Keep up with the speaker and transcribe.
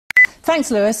Thanks,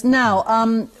 Lewis. Now,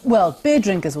 well, beer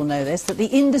drinkers will know this, that the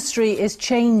industry is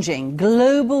changing.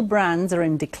 Global brands are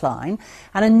in decline,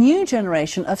 and a new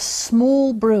generation of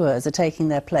small brewers are taking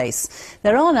their place.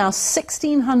 There are now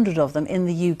 1,600 of them in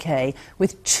the UK,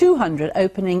 with 200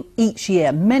 opening each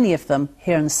year, many of them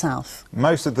here in the south.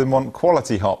 Most of them want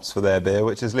quality hops for their beer,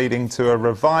 which is leading to a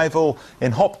revival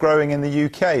in hop growing in the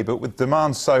UK. But with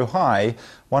demand so high,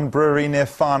 one brewery near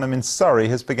Farnham in Surrey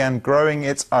has begun growing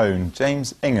its own.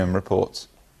 James Ingham reports.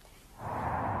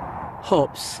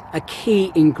 Hops, a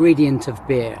key ingredient of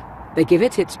beer. They give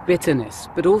it its bitterness,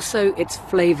 but also its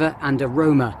flavour and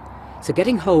aroma. So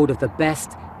getting hold of the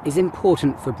best is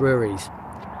important for breweries.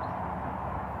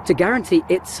 To guarantee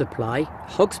its supply,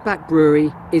 Hogs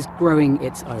Brewery is growing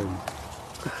its own.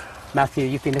 Matthew,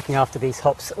 you've been looking after these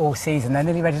hops all season. They're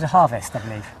nearly ready to harvest, I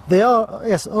believe. They are,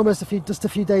 yes, almost just a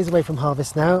few days away from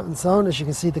harvest now, and so on. As you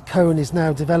can see, the cone is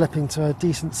now developing to a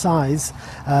decent size,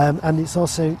 and it's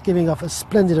also giving off a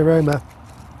splendid aroma,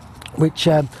 which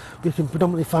we can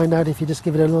predominantly find out if you just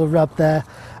give it a little rub there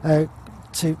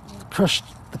to crush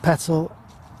the petal,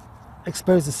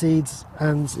 expose the seeds,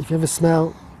 and if you ever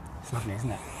smell... It's lovely, isn't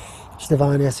it? It's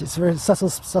divine, yes. It's a very subtle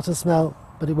smell,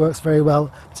 but it works very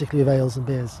well, particularly with ales and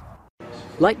beers.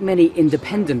 Like many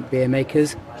independent beer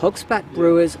makers, Hogsback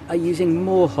brewers are using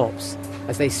more hops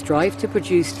as they strive to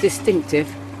produce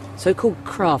distinctive, so-called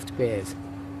craft beers.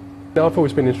 I've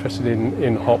always been interested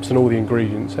in hops and all the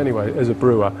ingredients anyway, as a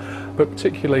brewer, but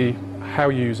particularly how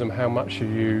you use them, how much you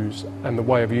use, and the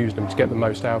way of using them to get the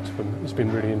most out of them has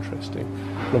been really interesting.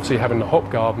 And obviously having the hop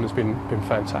garden has been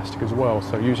fantastic as well,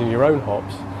 so using your own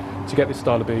hops to get the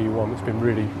style of beer you want, it's been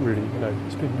really,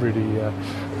 it's been really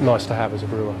nice to have as a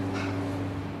brewer.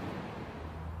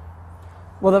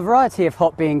 Well, the variety of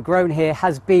hop being grown here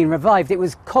has been revived. It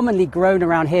was commonly grown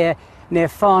around here near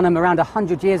Farnham around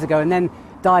 100 years ago and then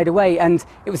died away. And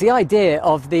it was the idea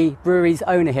of the brewery's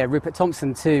owner here, Rupert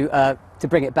Thompson, to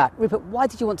bring it back. Rupert, why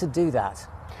did you want to do that?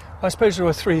 I suppose there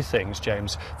were three things,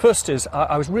 James. First is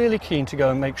I was really keen to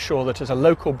go and make sure that as a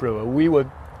local brewer we were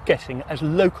getting as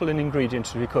local an ingredient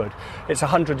as we could. It's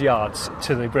 100 yards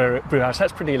to the brewhouse,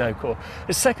 that's pretty local.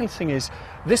 The second thing is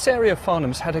this area of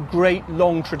Farnham's had a great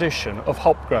long tradition of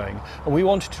hop growing, and we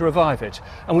wanted to revive it.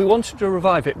 And we wanted to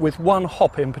revive it with one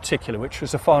hop in particular, which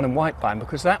was the Farnham White Pine,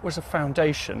 because that was a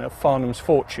foundation of Farnham's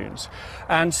fortunes.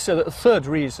 And so the third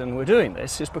reason we're doing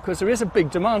this is because there is a big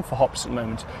demand for hops at the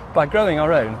moment. By growing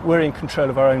our own, we're in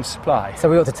control of our own supply. So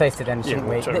we ought to taste it then, shouldn't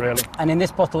we? Really. And in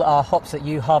this bottle are hops that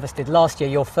you harvested last year,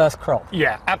 your first crop?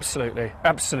 Yeah, absolutely,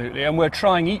 absolutely. And we're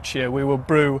trying each year, we will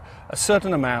brew a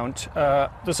certain amount.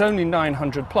 There's only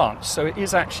 900 plants, so it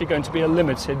is actually going to be a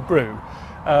limited brew.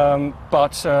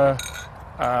 But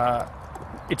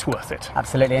it's worth it.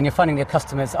 Absolutely, and you're finding your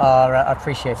customers are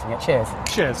appreciating it. Cheers.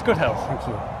 Cheers, good health. Thank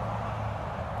you.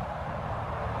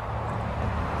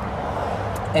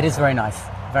 It is very nice,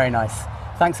 very nice.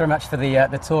 Thanks very much for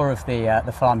the tour of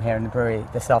the farm here in the brewery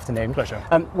this afternoon. Pleasure.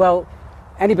 Well,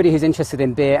 anybody who's interested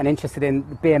in beer and interested in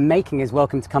beer making is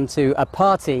welcome to come to a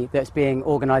party that's being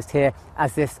organised here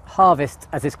as this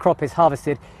crop is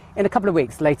harvested in a couple of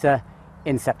weeks later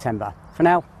in September. For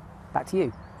now, back to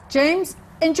you. James,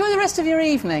 enjoy the rest of your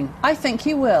evening. I think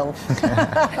you will.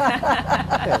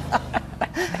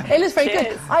 It looks very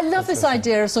good. I love this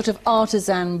idea of sort of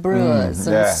artisan brewers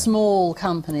and small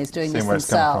companies doing this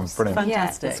themselves. Brilliant.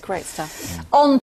 Fantastic. Yeah, it's great stuff. On